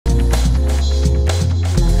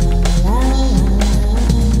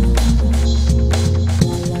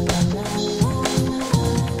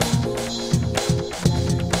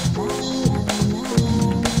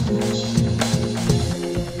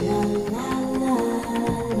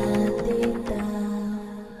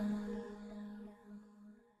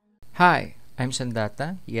Hi, I'm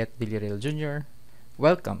Sandata, yet Villarreal Jr.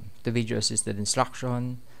 Welcome to Video Assisted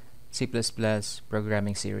Instruction C++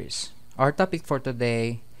 Programming Series. Our topic for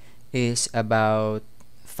today is about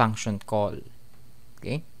function call.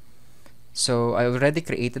 Okay, so I already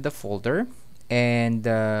created a folder, and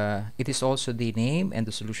it is also the name and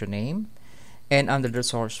the solution name. And under the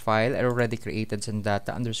source file, I already created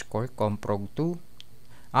Sandata underscore comprog2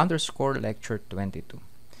 underscore lecture 22.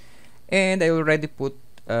 And I already put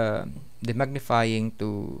the magnifying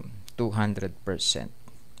to 200%.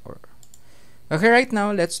 Okay, right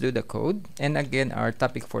now let's do the code. And again, our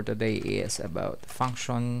topic for today is about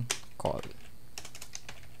function call.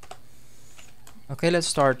 Okay, let's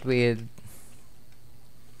start with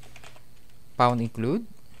pound include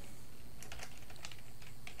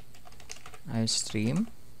stream,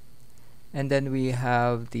 and then we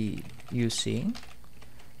have the using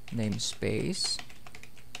namespace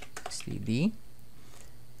std,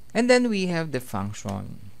 and then we have the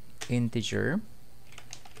function integer,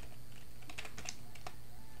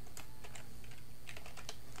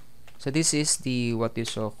 so this is the what is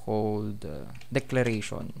so called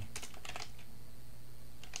declaration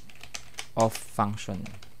of function.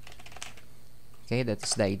 Okay,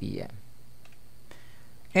 that's the idea.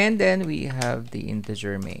 And then we have the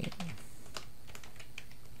integer main.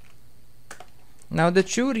 Now the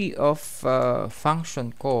theory of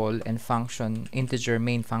function call and function integer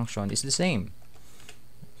main function is the same.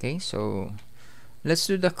 Okay, so let's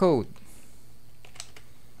do the code.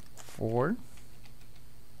 For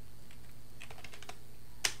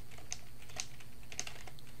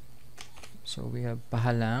so we have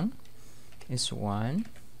pahalang is 1,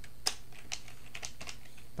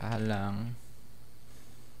 pahalang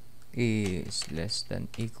is less than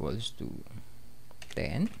equals to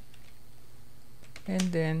 10,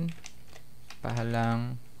 and then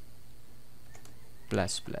pahalang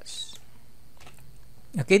plus plus.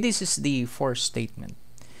 Okay, this is the for statement,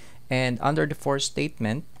 and under the for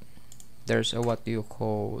statement there's a what you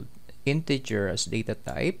call integer as data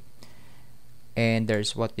type, and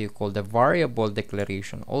there's what you call the variable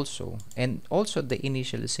declaration also, and also the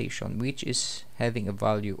initialization, which is having a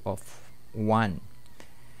value of 1,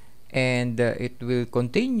 and it will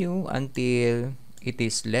continue until it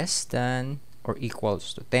is less than or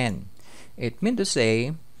equals to 10. It means to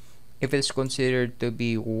say, if it's considered to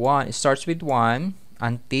be 1, it starts with 1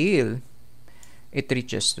 until it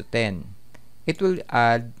reaches to 10. It will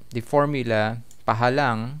add the formula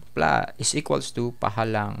pahalang is equals to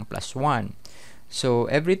pahalang plus 1. So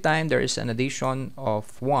every time there is an addition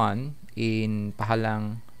of 1 in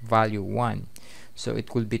pahalang value 1, so it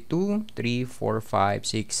could be 2, 3, 4, 5,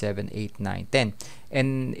 6, 7, 8, 9, 10.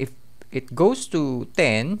 And if it goes to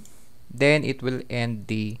 10, then it will end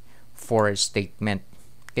the for statement.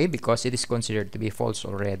 Okay, because it is considered to be false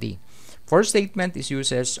already. For statement is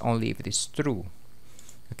uses only if it is true.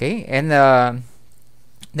 Okay, and then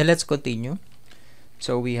let's continue.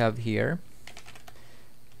 So we have here,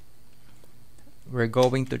 we're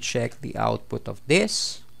going to check the output of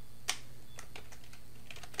this.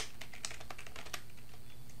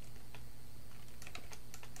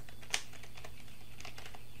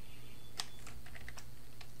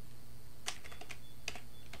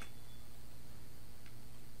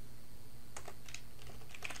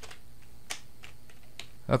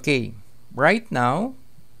 Okay, right now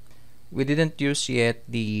we didn't use yet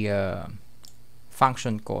the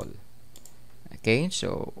function call. Okay,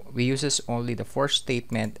 so we uses only the for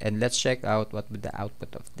statement, and let's check out what would the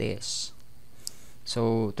output of this.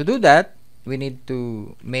 So to do that, we need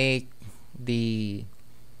to make the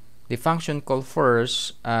function call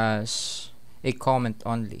first as a comment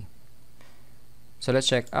only. So let's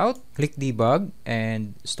check out, click debug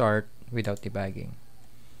and start without debugging.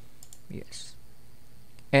 Yes,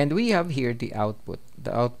 and we have here the output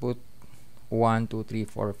 1, 2, 3,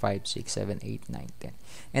 4, 5, 6, 7, 8, 9, 10.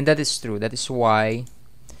 And that is true. That is why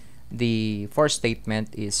the for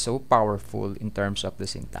statement is so powerful in terms of the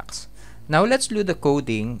syntax. Now let's do the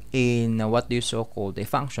coding in what you so called a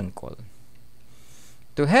function call.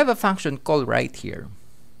 To have a function call right here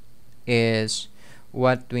is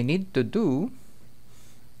what we need to do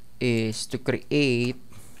is to create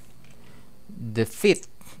the fit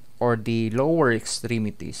or the lower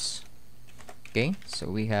extremities. Okay, so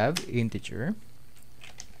we have integer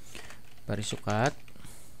parisukat,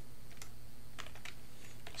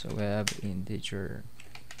 so we have integer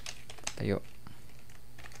tayo,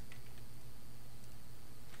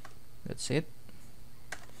 that's it,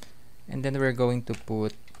 and then we're going to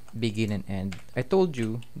put begin and end. I told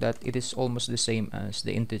you that it is almost the same as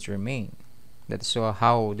the integer main. That's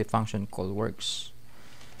how the function call works.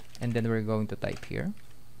 And then we're going to type here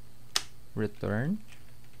return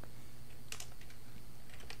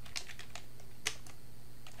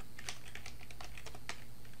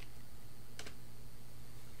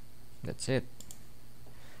that's it.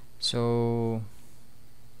 So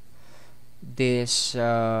this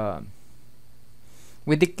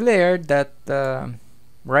we declare that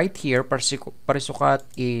right here parisukat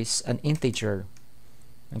is an integer.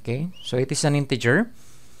 Okay, so it is an integer,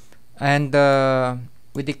 and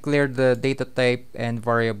we declare the data type and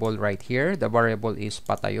variable right here. The variable is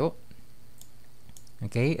patayo.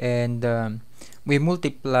 Okay, and we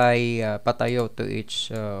multiply patayo to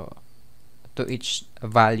each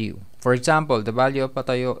value. For example, the value of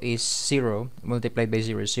patayo is 0 multiplied by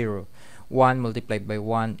 0 is 0. 1 multiplied by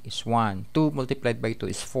 1 is 1. 2 multiplied by 2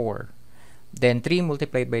 is 4. Then 3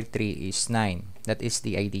 multiplied by 3 is 9. That is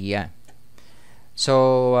the idea.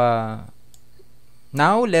 So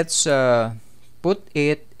now let's put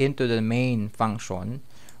it into the main function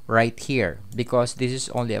right here, because this is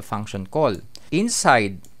only a function call.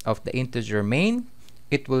 Inside of the integer main,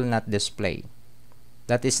 it will not display.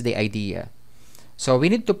 That is the idea. So we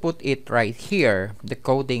need to put it right here, the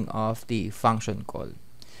coding of the function call.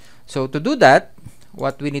 So to do that,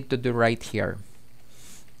 what we need to do right here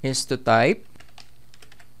is to type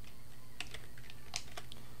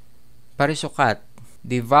parisukat.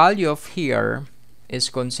 The value of here is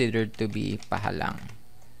considered to be pahalang.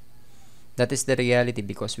 That is the reality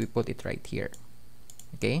because we put it right here.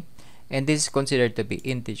 Okay? And this is considered to be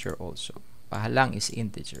integer also. Pahalang is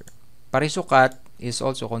integer. Parisukat is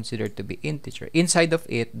also considered to be integer. Inside of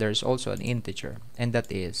it, there's also an integer, and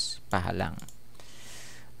that is pahalang.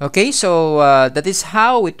 Okay, so that is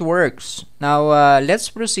how it works. Now, let's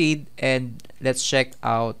proceed and let's check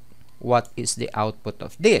out what is the output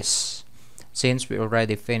of this, since we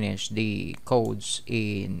already finished the codes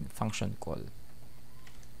in function call.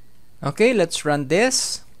 Okay, let's run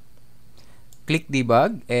this. Click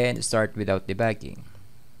debug and start without debugging.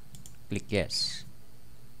 Click yes.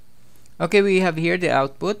 Okay, we have here the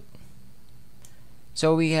output.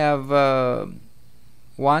 So we have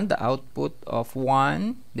 1, the output of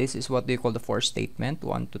 1. This is what we call the for statement,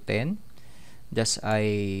 1 to 10. Just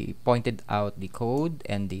I pointed out the code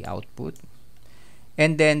and the output.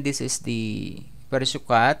 And then this is the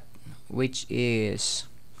parisukat, which is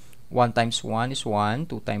 1 times 1 is 1,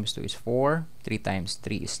 2 times 2 is 4, 3 times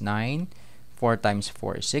 3 is 9, 4 times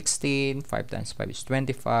 4 is 16, 5 times 5 is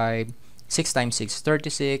 25, 6 times 6 is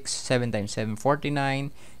 36, 7 times 7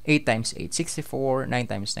 49, 8 times 8 64, 9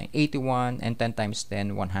 times 9 81, and 10 times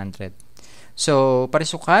 10 100. So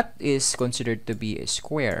parisukat is considered to be a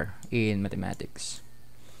square in mathematics.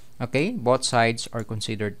 Okay, both sides are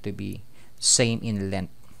considered to be same in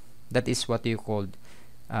length. That is what you called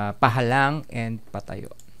pahalang and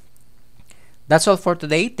patayo. That's all for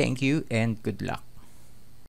today. Thank you and good luck.